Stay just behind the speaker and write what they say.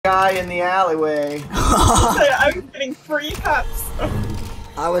guy in the alleyway. I was getting free cups.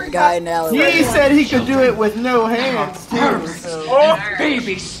 I was the guy in the alleyway. He said he could do it with no hands, too. So. Oh.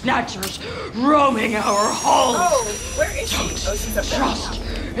 Baby snatchers roaming our halls. Oh, where is she? Oh, she's up there. Trust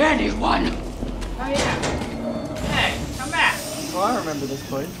anyone. Oh yeah. Hey, come back. Oh, I remember this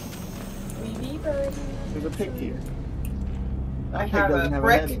place. Wee bird. There's a pig here. That I pig have doesn't a have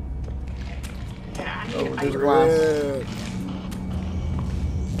brick. a head. Yeah, Oh, I there's glass.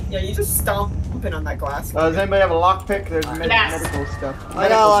 Yeah, you just stomping on that glass. Does anybody have a lockpick? There's Yes. medical stuff. I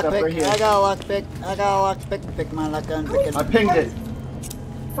got a Medical stuff right here. lockpick. I got a lockpick. I got a lockpick. Pick my lock gun. Pick I it. pinged it.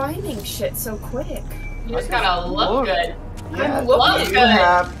 Finding shit so quick. You just gotta look good. Yeah, I'm looking you good.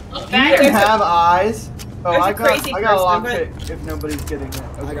 have. Look You better. can have eyes. Oh, There's a I crazy got a person, lockpick if nobody's getting it.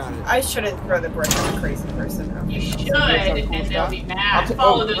 Okay. I got it. I shouldn't throw the brick at a crazy person. You Okay. should, cool and they'll stuff. be mad. I'll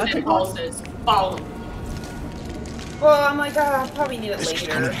Follow can I those take one? impulses. Follow them. Well, I'm like, I'll probably need it This could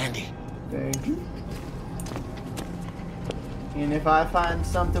come in later. handy. Thank you. And if I find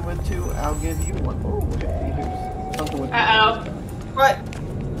something with two, I'll give you one. Oh, here's something with Uh-oh. What?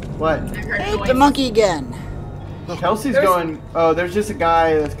 What? I heard Hey, noise. the monkey again. Kelsey's There's- going. Oh, there's just a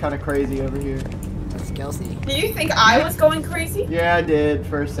guy that's kind of crazy over here. That's Kelsey. Do you think I was going crazy? Yeah, I did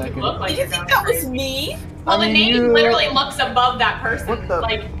for a You second. look like Did you you're think going that was crazy. me? Well, I the mean, name you- literally looks above that person. What the-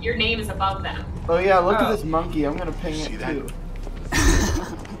 Like, your name is above them. Oh yeah, look Oh. at this monkey. I'm gonna ping See it that? too.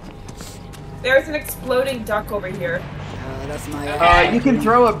 There's an exploding duck over here. That's my. Okay. You can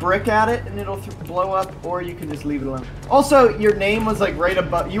throw a brick at it and it'll blow up, or you can just leave it alone. Also, your name was like right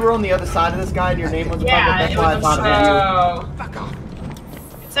above. You were on the other side of this guy, and your name was above Yeah, it. That's it why I was thought it was you. Fuck off.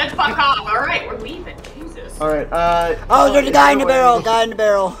 It said fuck off. Alright, we're leaving. Jesus. All right. Oh, there's a is guy there in the way- barrel. Guy in the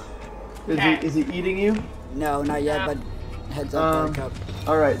barrel. Is he eating you? No, not yet. But heads up, buttercup.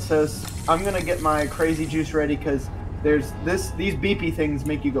 All right. So I'm gonna get my crazy juice ready because there's these beepy things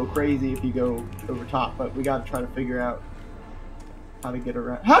make you go crazy if you go over top. But we gotta try to figure out how to get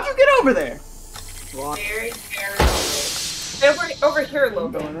around. How'd you get over there? Walk. Very, very. Over here, I'm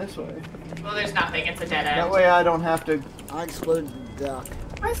Logan. going this way. Well, there's nothing. It's a dead That end. way I don't have to. I exploded the duck.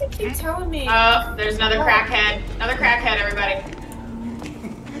 Why does it keep telling me? Oh, there's another crackhead. Another crackhead, everybody.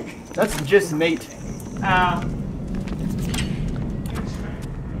 That's just Nate. Oh.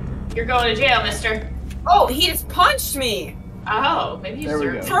 You're going to jail, mister. Oh, he just punched me! Oh, maybe you There we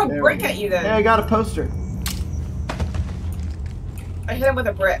deserve go. it. Throw a There we brick go. at you Hey, then. I got a poster. I hit him with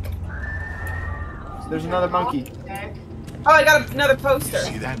a brick. There's another monkey. Okay. Oh, I got another poster.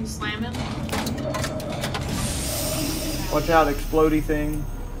 See that? You slam him. Watch out, explodey thing.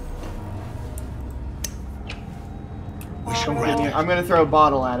 We should grab it. I'm gonna throw a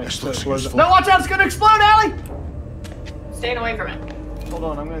bottle at it. This So looks it blows up. useful. No, watch out! It's gonna explode, Allie! Staying away from it. Hold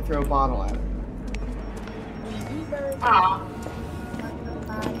on, I'm gonna throw a bottle at it. Aw.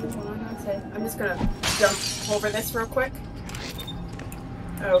 I'm just gonna jump over this real quick.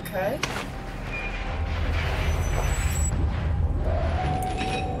 Okay.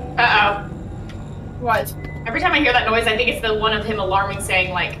 Uh-oh. What? Every time I hear that noise, I think it's the one of him alarming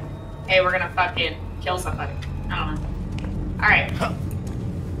saying, like, hey, we're gonna fucking kill somebody. I don't know. Alright.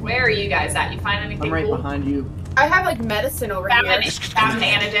 Where are you guys at? You find anything I'm right cool? behind you. I have like medicine over Found here. an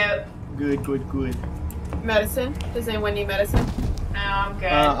antidote. Good, good, good. Medicine? Does anyone need medicine? No, I'm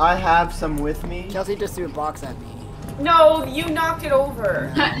good. I have some with me. Chelsea just threw a box at me. No, you knocked it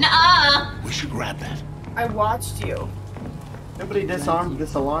over. Nuh-uh. We should grab that. I watched you. Nobody disarmed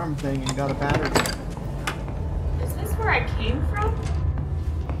this alarm thing and got a battery. Is this where I came from?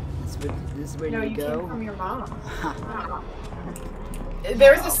 This is where No, you you go. came from your mom. Oh.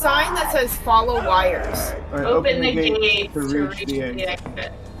 There's a sign that says follow wires. Alright, Open the gate to reach the exit.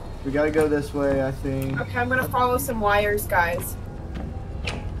 exit. We gotta go this way, I think. Okay, I'm gonna follow some wires, guys.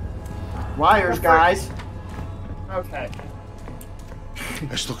 Wires, guys. Okay.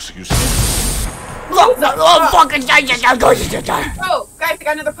 This looks useful. Oh, fucking Oh, guys, I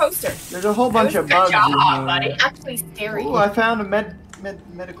got another poster. There's a whole bunch of Good bugs job, in here. buddy. Actually scary. Ooh, I found a medical med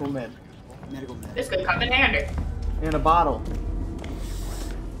medical med. This could come in handy. in a bottle.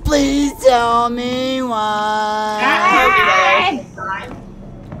 Please tell me why.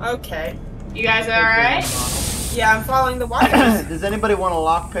 Okay. You guys alright? Yeah, I'm following the wires. Does anybody want a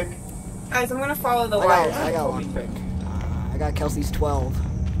lockpick? Guys, I'm gonna follow the I wires. got one pick. I got Kelsey's 12.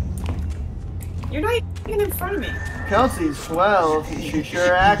 You're not even in front of me. Kelsey's 12. She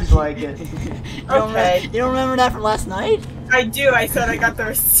sure acts like it. Okay. You don't remember that from last night? I do. I said I got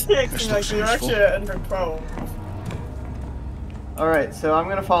there 6. This And like, looks you're useful. actually under 12. Alright, so I'm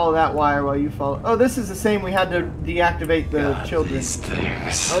gonna follow that wire while you follow. Oh, this is the same. We had to deactivate the children.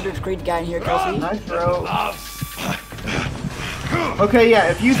 Oh, there's a great guy in here, Kelsey. Nice throw. Okay, yeah,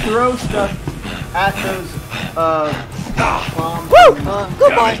 if you throw stuff at those bombs,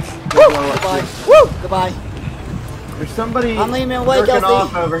 Goodbye. Woo! Goodbye. Woo! Goodbye. there's somebody I'm leaving away, jerking Kelsey.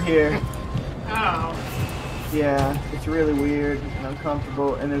 off over here. Oh. Yeah, it's really weird and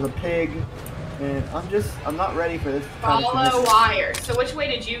uncomfortable, and there's a pig, and I'm not ready for this. kind of Follow commitment. wire. So which way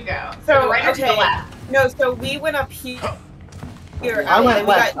did you go? So, To the right or to the okay. left? No, so we went up here. I went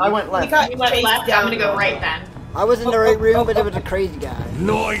left. I went left. We got You went chased left. down. I'm gonna go right then. I was in the right room, but there was a crazy guy.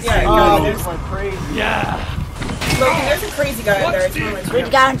 Noisy. Yeah, Oh, there's, this went crazy. Logan, there's a crazy guy in there. It's one of my Crazy friends.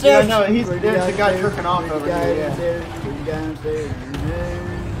 guy downstairs. Yeah, no, there's a guy downstairs. jerking off over Crazy guy here. Yeah. downstairs. Crazy guy downstairs.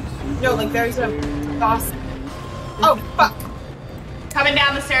 No, like there's a boss. Oh, fuck. Coming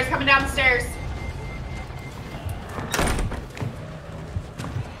down the stairs. Coming down the stairs.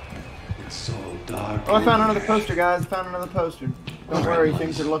 It's so dark. Oh, I found another poster, guys. Found another poster. Don't worry,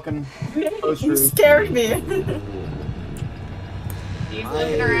 things are looking You postery. scared me. Keep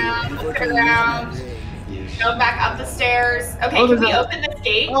looking around. Looking around. Go back up the stairs. Okay, Oh, can there's we a- open this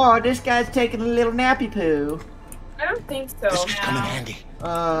gate? Oh, this guy's taking a little nappy poo. I don't think so. This could come in handy.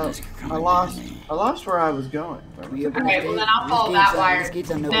 I lost where I was going. We opened Okay, the well gate. then I'll This follow gate's that on- wire. This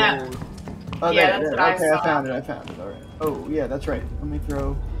gate's on no No. hold. Oh, Yeah, there, that's there. what I Okay, saw. I found it. All right. Oh, yeah, that's right. Let me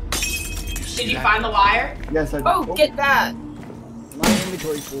throw. Did you find the wire? Yes, I did. Oh, get that. My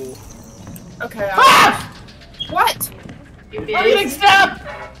inventory's full. Okay. Ah! What? You I'm getting did. stabbed!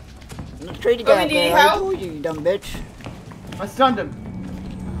 There's a crazy Oh, guy we up need there. I help? told you, you dumb bitch. I stunned him.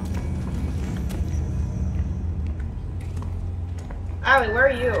 Allie, where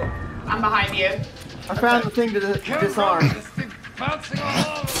are you? I'm behind you. I found the thing to disarm.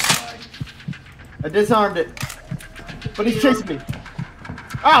 I disarmed it. But he's chasing me.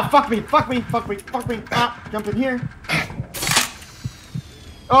 Ah, fuck me. Ah, jump in here.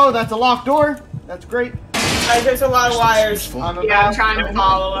 Oh, that's a locked door. That's great. There's a lot of wires. Useful. I'm Yeah, I'm about trying to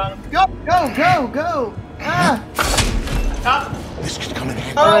follow him. Go. Ah! Oh, This could come in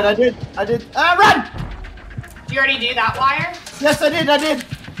handy. Alright, I did. Ah, run! did you already do that wire? Yes, I did.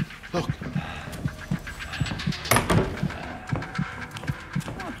 Look,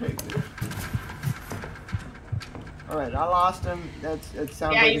 I'll take this. Alright, I lost him. It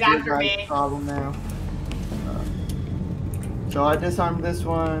sounds Yeah, like he's a good after guy's me. problem now. So I disarmed this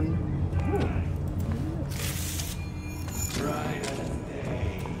one.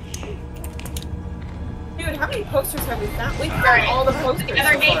 Dude, how many posters have we found? We've found Alright. all the posters. The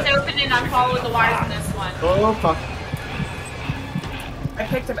other so gate's far. open and I'm following the wires in this one. Oh, fuck. I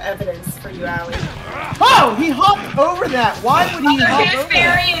picked up evidence for you, Allie. Oh, he hopped over that. Why would he Mother hop Goose over that?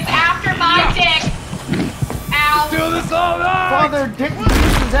 Fairy is after my dick. Ow. Father Dick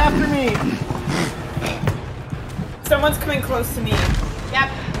Goose is after me. Someone's coming close to me. Yep.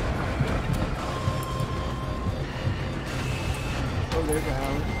 Oh, there's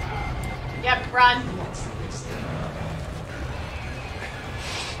Alan. Yep, run.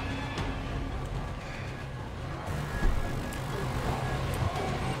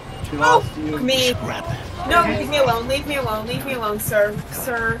 She lost you. Me. grab that. No, leave me alone. Leave me alone. Leave me alone, sir.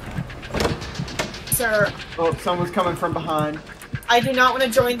 Sir. Oh, someone's coming from behind. I do not want to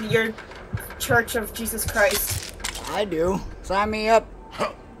join your Church of Jesus Christ. I do. Sign me up.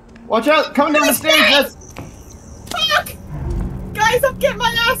 Watch out! Coming down the stairs! That's... Fuck! Guys, I'm getting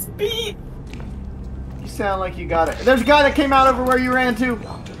my ass beat! You sound like you got it. There's a guy that came out over where you ran to.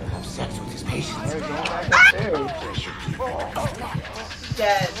 Have sex with his patients. Alright, going back upstairs.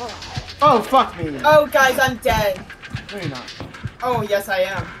 Dead. Oh, fuck me. Oh, guys, I'm dead. No, you're not. Oh, yes, I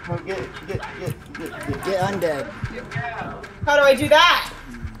am. No, get. Get undead. How do I do that?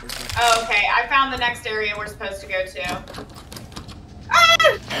 Oh, okay. I found the next area we're supposed to go to. Ah!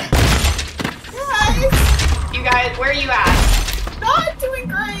 Guys, You guys, where are you at? not doing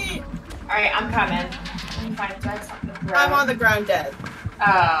great. Alright, I'm coming. Let me find Jack something to throw. I'm on the ground dead.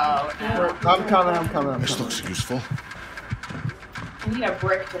 Oh, no. I'm coming. This looks useful. I need a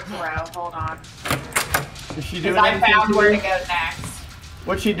brick to throw. Hold on. Is she Because doing I anything found to where to you? go next.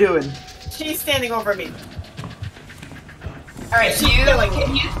 What's she doing? She's standing over me. Alright, She's you killing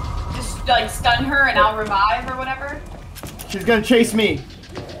can it. you just like stun her and I'll revive or whatever? She's gonna chase me.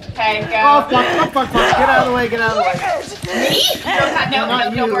 Okay, go. Oh, fuck. Get out of the way. Me? Not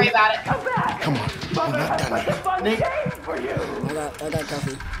Don't you. worry about it. Come on, we're not done yet. Nick, I got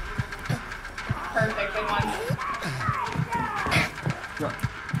coffee. Perfect, good one.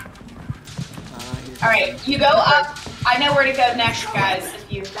 Here's Alright, you go up. I know where to go next, guys,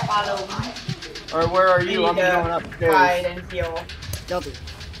 if you follow me. or where are you? I I'm need to going upstairs. hide and heal. Delty.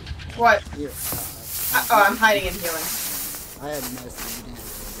 What? Here. Oh, I'm hiding and healing. I have medicine. You didn't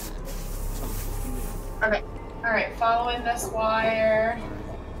have to do that. Okay. Alright, following this wire.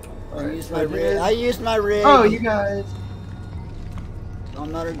 I used my rig. I used my rig. Oh, you guys.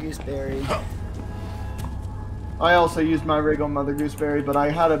 On Mother Gooseberry. I also used my rig on Mother Gooseberry, but I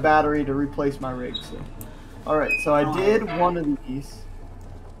had a battery to replace my rig. So. Alright, so I did one of these.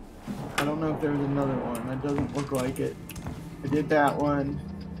 I don't know if there was another one. That doesn't look like it. I did that one.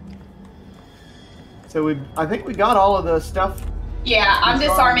 So I think we got all of the stuff. Yeah, I'm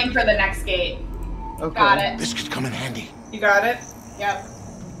disarming for the next gate. Okay. Got it. This could come in handy. You got it? Yep.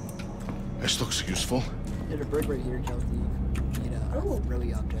 This looks useful. There's a brick right here, Chelsea. Need a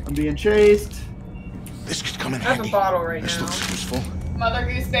really object. I'm being chased. This could come in I have handy. a bottle right This now. looks useful. Mother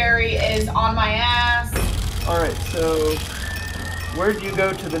Gooseberry is on my ass. Alright, so where do you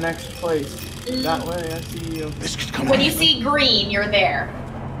go to the next place? That way, I see you. This could come in When you handy. see green, you're there.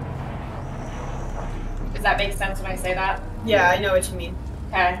 Does that make sense when I say that? Yeah, I know what you mean.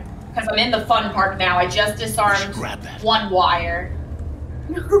 Okay. Because I'm in the fun part now. I just disarmed Grab that. one wire.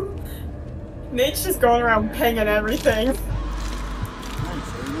 Nate's just going around pinging everything. I didn't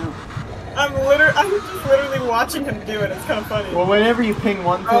say no. I'm just literally watching him do it. It's kind of funny. Well, whenever you ping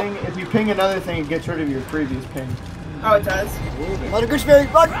one thing, if you ping another thing, it gets rid of your previous ping. Oh, it does. Mother Gooseberry,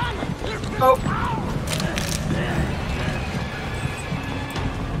 run! Oh.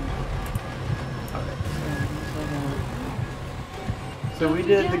 So we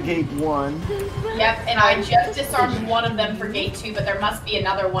did the gate 1. Yep, and I just disarmed one of them for gate 2, but there must be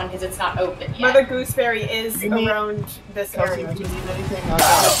another one because it's not open yet. Mother Gooseberry is You need- around this Kelsey, area. if you need anything, I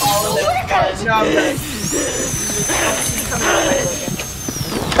got All of this was. No, I'm good. She's coming out right looking.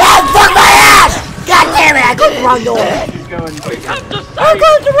 Ah, fuck my ass! God damn it, I got the wrong door! it. She's going. I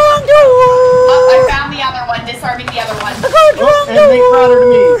got the wrong door! Oh, I found the other one, disarming the other one. I got the wrong and they brought her to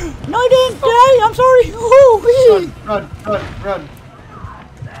door! No, I didn't die, I'm sorry! Ooh, Run, run, run.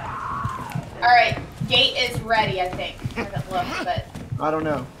 Alright, gate is ready, I think. I haven't looked, but I don't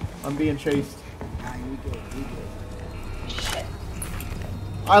know. I'm being chased. Nah, you good, you good. shit.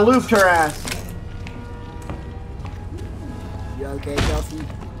 I looped her ass. You okay, Chelsea?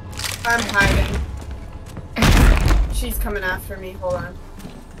 I'm hiding. She's coming after me. Hold on.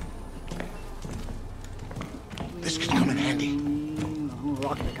 This could come in handy.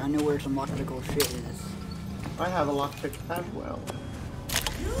 Lockpick. I know where some lockpickle shit is. I have a lockpick as well.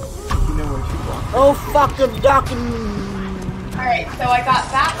 You know where she's locked. Oh, fuck the docking! Alright, so I got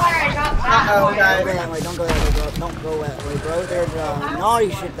that wire, I got that Uh-oh, wire. guys. Don't go that way, don't go that way, bro. Don't go that way, bro. There's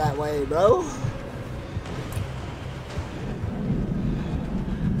naughty shit that way, bro.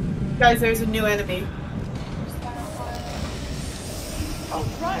 Guys, there's a new enemy.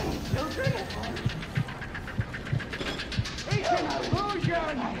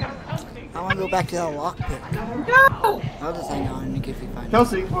 I want to go back to that lockpick. No! I'll just hang on in case we find it.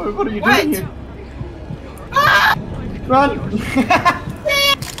 Kelsey, what are you What? doing here? Run!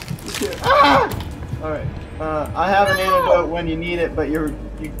 Ah! Alright. I have an antidote when you need it, but you.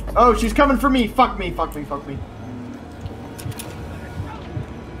 Oh, she's coming for me! Fuck me, fuck me, fuck me.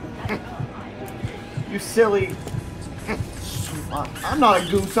 You silly. I'm not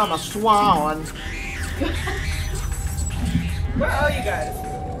a goose, I'm a swan. Where are you guys?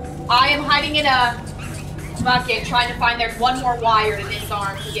 I am hiding in a bucket trying to find there's one more wire to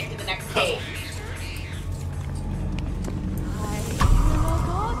disarm to get to the next gate.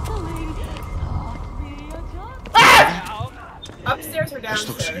 Upstairs or This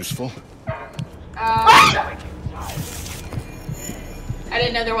looks downstairs? useful. I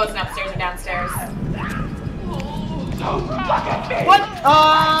didn't know there was an upstairs or downstairs. What?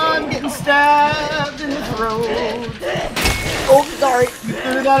 I'm getting stabbed in the throat. Oh, sorry. You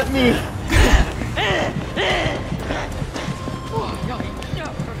threw that at me.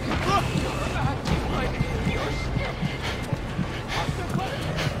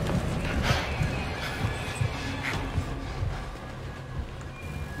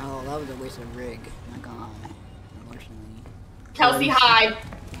 Oh, that was a waste of rig. Not gonna lie, unfortunately. Kelsey, hide.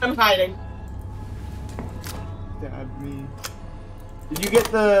 I'm hiding. Stabbed me. Did you get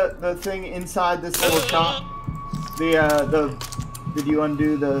the thing inside this little shop? Did you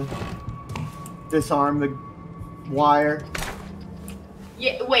undo the disarm the wire?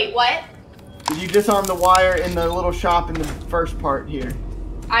 Yeah, wait, what? Did you disarm the wire in the little shop in the first part here?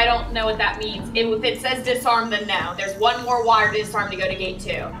 I don't know what that means. If it says disarm, then no. There's one more wire to disarm to go to gate 2.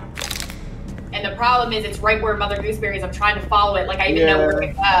 And the problem is it's right where Mother Gooseberry is. I'm trying to follow it, like I even know where to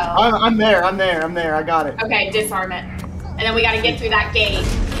go. I'm there, I got it. Okay, disarm it. And then we gotta get through that gate.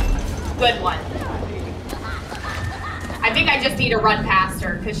 Good one. I think I just need to run past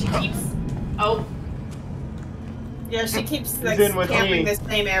her, because she keeps... Oh, Yeah, she keeps like in with camping me. this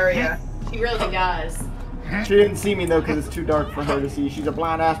same area. she really does. She didn't see me though, because it's too dark for her to see. She's a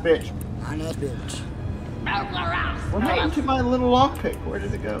blind ass bitch. Blind ass bitch. What happened to my little lockpick? Where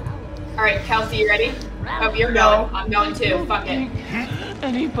did it go? Alright, Kelsey, you ready? Oh, you're going. I'm going too. Fuck it.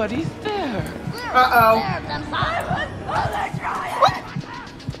 Anybody's there? Uh-oh.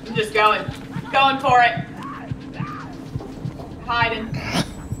 I'm just going. Going for it. Hiding.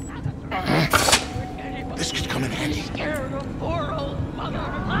 This could come in handy.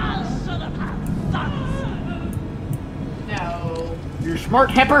 No. You're smart,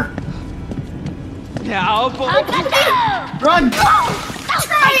 Hepper. Now, boy. Run!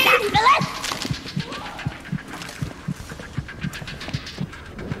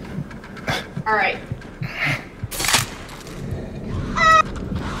 Alright.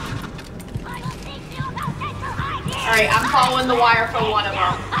 Alright, I'm following the wire for one of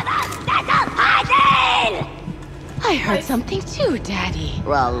them. I heard something too, Daddy.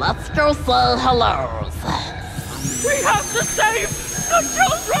 Well, let's go say hello. We have to save the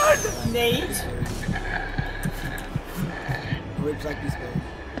children! Nate. Rips like this guy.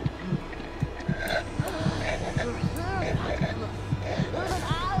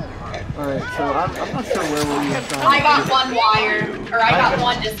 Alright, so I'm not sure where we were trying. I got one wire. Or I got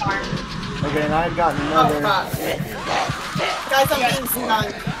one disarmed. Okay, and I've gotten Oh, another. fuck. Guys, I'm being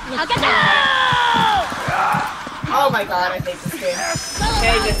stung. Oh my god, I hate this game.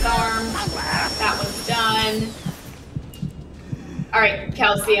 Okay, disarmed. That one's done. Alright,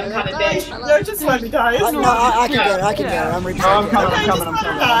 Kelsey, I'm coming, bitch. No, just let me die. It's No, I can get it. I can get it. I'm Oh, I'm coming, I'm coming, I'm just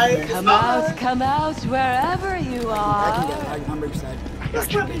coming. die. Come out, wherever you I are. can get it. I'm ready side.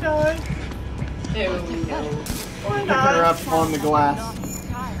 Just let me die. No. Why Picking her not? up on the glass.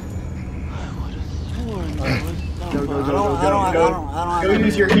 Go, go, go, go, go, go. Go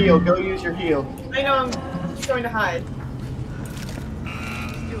use your heal, go use your heal. I know I'm just going to hide.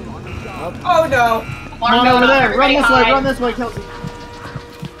 Oh no. Come on over there, run this way, Kelsey.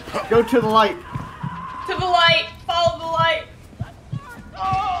 Go to the light. To the light. Follow the light.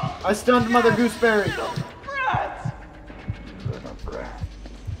 I stunned Mother Gooseberry.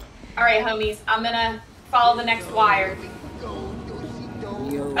 Alright, homies. I'm gonna follow the next wire.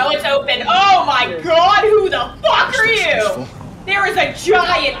 Yo. Oh, it's open. Oh my god, who the fuck are you? There is a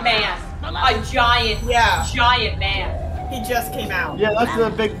giant man. A giant man. He just came out. Yeah, that's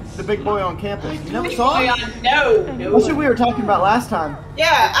the big boy on campus. You never saw him? No. That's what we were talking about last time.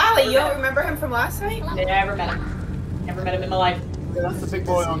 Yeah, Allie, you don't remember him from last night? Never met him. Never met him in my life. Yeah, that's the big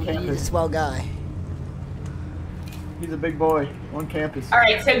boy on He's a campus. swell guy. He's a big boy on campus.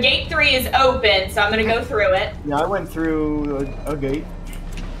 Alright, so gate 3 is open, so I'm gonna go through it. Yeah, I went through a gate.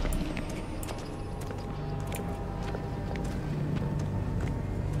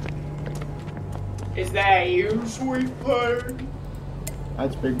 Is that you, sweetheart?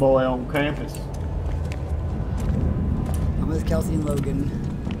 That's big boy on campus. I'm with Kelsey and Logan.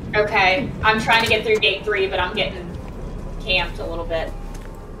 Okay, I'm trying to get through gate 3, but I'm getting camped a little bit.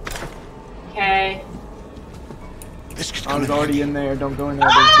 Okay. This could I come was in already handy. in there. Don't go in there.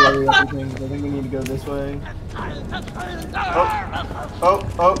 There's blurry everything. I think we need to go this way. Oh.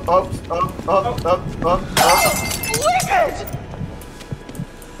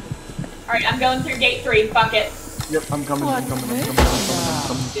 Alright, I'm going through gate 3. Fuck it. Yep, I'm coming. Do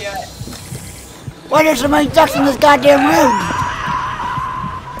it. Why there's so many ducks in this goddamn room?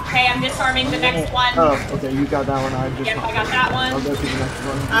 Okay, I'm disarming the next one. Oh, okay, you got that one. Yep, I got that I'll one. go to the next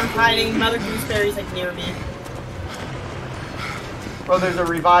one. I'm hiding. Mother Gooseberry's like near me. Oh, there's a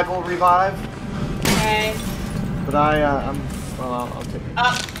revive. Okay. But I'll take it.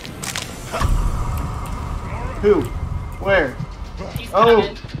 Up. Who? Where? He's Oh.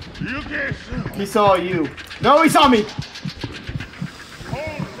 coming. He saw you. No, he saw me.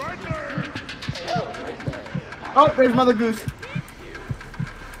 Oh, there's Mother Goose.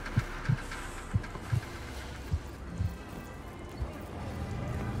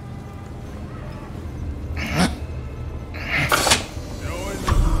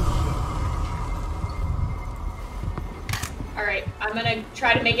 Alright, I'm gonna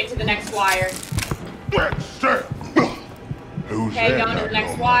try to make it to the next wire. Who's Okay, there going to the now,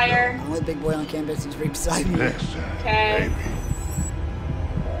 next no wire. I'm with big boy on campus. He's right beside me. Yes, Okay. baby.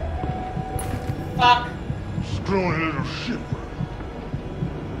 Fuck. Screwy little shipper.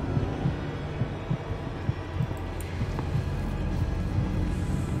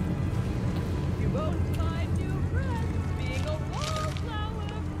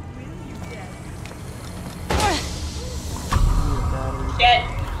 Shit.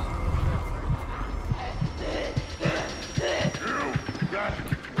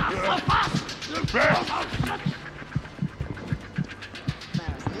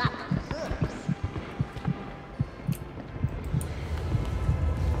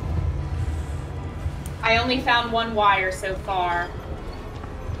 I only found one wire so far.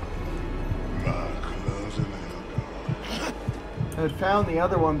 My clumsy little I had found the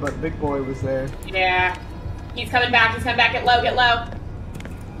other one, but Big Boy was there. Yeah. He's coming back. He's coming back. Get low. Get low.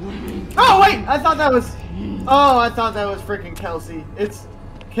 Oh wait, I thought that was. Oh, I thought that was freaking Kelsey. It's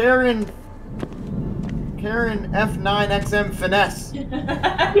Karen F9XM Finesse.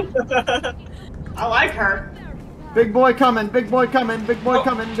 I like her. Big boy coming, big boy coming, big boy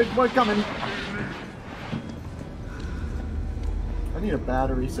coming, big boy coming. I need a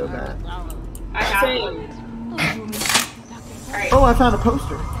battery so bad. I have one. Alright. Oh, I found a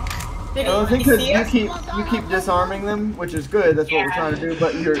poster. Did I think you because see you it? keep disarming them, which is good. That's what we're trying to do.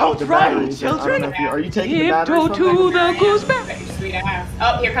 But you're Don't the run, batteries. I don't know if you are you taking the Tiptoe batteries from to them? the gooseberry. Sweet ass.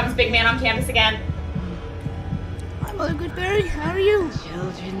 Oh, here comes Big Man on campus again. Hi, Mother Gooseberry. How are you?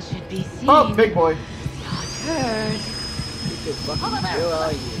 Children should be seen, Oh, big boy. not heard. Who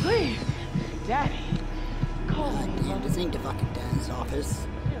are you? Please, Daddy. God damn, this ain't the fucking dentist's office.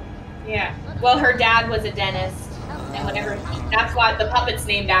 Yeah. Well, her dad was a dentist. And whenever that's why the puppet's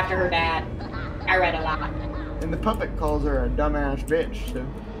named after her dad. I read a lot. And the puppet calls her a dumbass bitch. So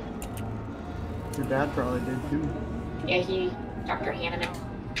your dad probably did too. Yeah, Dr. Hanneman.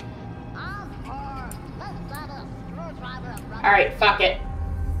 Alright, fuck it.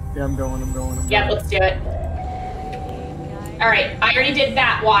 Yeah, I'm going. Yeah, let's do it. Alright, I already did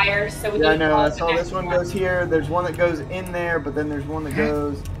that wire, so we Yeah, I need to know. follow I the saw next this one goes here. There's one that goes in there, but then there's one that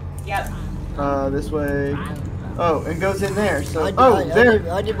goes Yep. this way. Oh, and goes in there. So I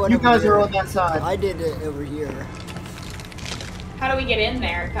did one you over guys here. are on that side. I did it over here. How do we get in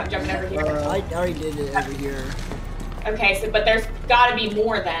there? Come jumping over here. I already did it over here. Okay, so but there's gotta be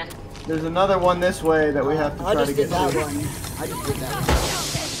more then. There's another one this way that we have to I try to just get did that to. one. I just did that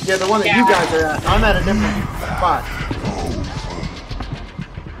one. Yeah, the one that Yeah. you guys are at. I'm at a different spot.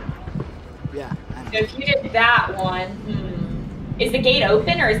 Yeah. I know. So if you did that one, is the gate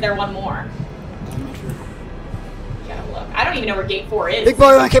open or is there one more? I'm not sure. Gotta look. I don't even know where gate 4 is. Big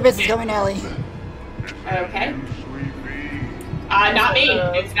boy on campus is coming, Allie. Okay. Not me.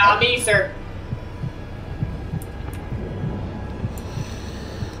 It's not me, sir.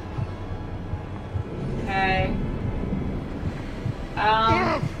 Okay.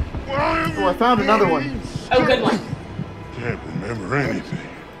 Oh, I found another one. Oh, good one. Can't remember anything.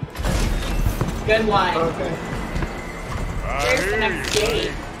 Good one. Okay. Where's the next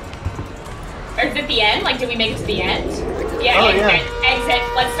gate? Or is it the end? Like, did we make it to the end? Yeah, Oh, exit. yeah. Exit.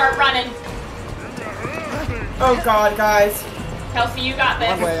 Let's start running. Oh god, guys. Kelsey, you got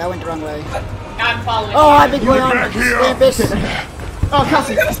Wrong this. way. I went the wrong way. I'm following Oh, you. I big boy on back here. campus. Oh,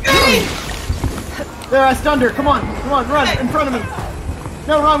 Kelsey. There, I stunned her. Come on, run in front of me.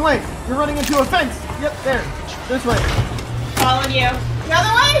 No, wrong way. You're running into a fence. Yep, there. This way. Following you. The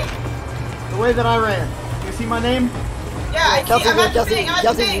other way? The way that I ran. You see my name? Yeah, I see. I'm at the thing. I'm at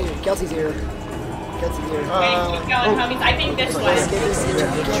the thing. Kelsey's here. Kelsey's here. Okay, keep going, homies. I think this way. Campus here.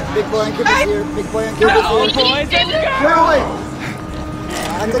 Big boy on campus here. Big boy on campus Oh, here. boys and Get away.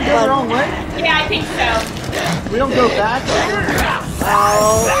 I Did took we go the wrong one. way? Yeah, I think so. We don't go back.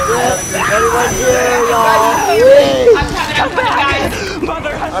 Oh, shit. Everyone here, y'all. I'm coming, guys.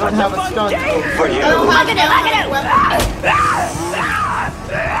 Mother has I don't have a stun. for you. I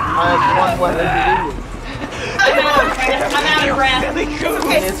have one weapon to do. I'm out of breath.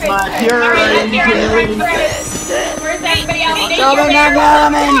 It's my Alright, pure let's get it. ingenuity. Where's everybody else? Stay Coming, here. I'm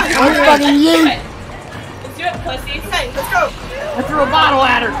coming. I'm fucking you. Let's do it, pussies. Hey, let's go. I threw a bottle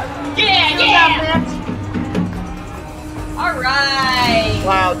at her. Yeah. Alright.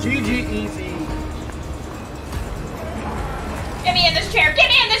 Wow, GG easy. Get me in this chair. Get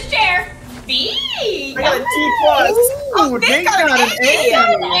me in this chair. B. I got a T+. Ooh, they got an A.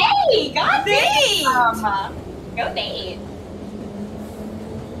 Hey, God damn. Go Nate.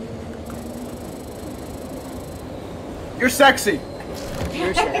 You're sexy.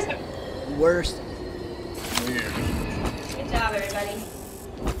 You're worst. Good job, everybody.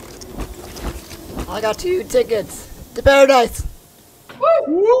 I got 2 tickets to paradise. Woo,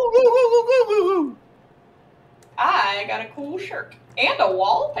 woo, woo, woo, woo, woo. I got a cool shirt and a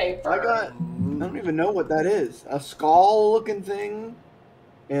wallpaper. I don't even know what that is. A skull looking thing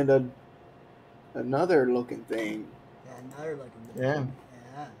and another looking thing. Yeah, another looking thing. Yeah.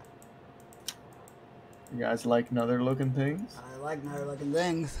 Yeah. You guys like another looking things? I like another looking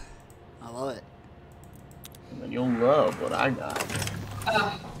things. I love it. And then you'll love what I got.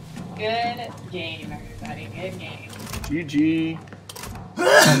 Good game, everybody. Good game. GG.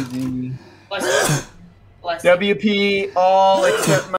 Bless you. Bless you. WP all except my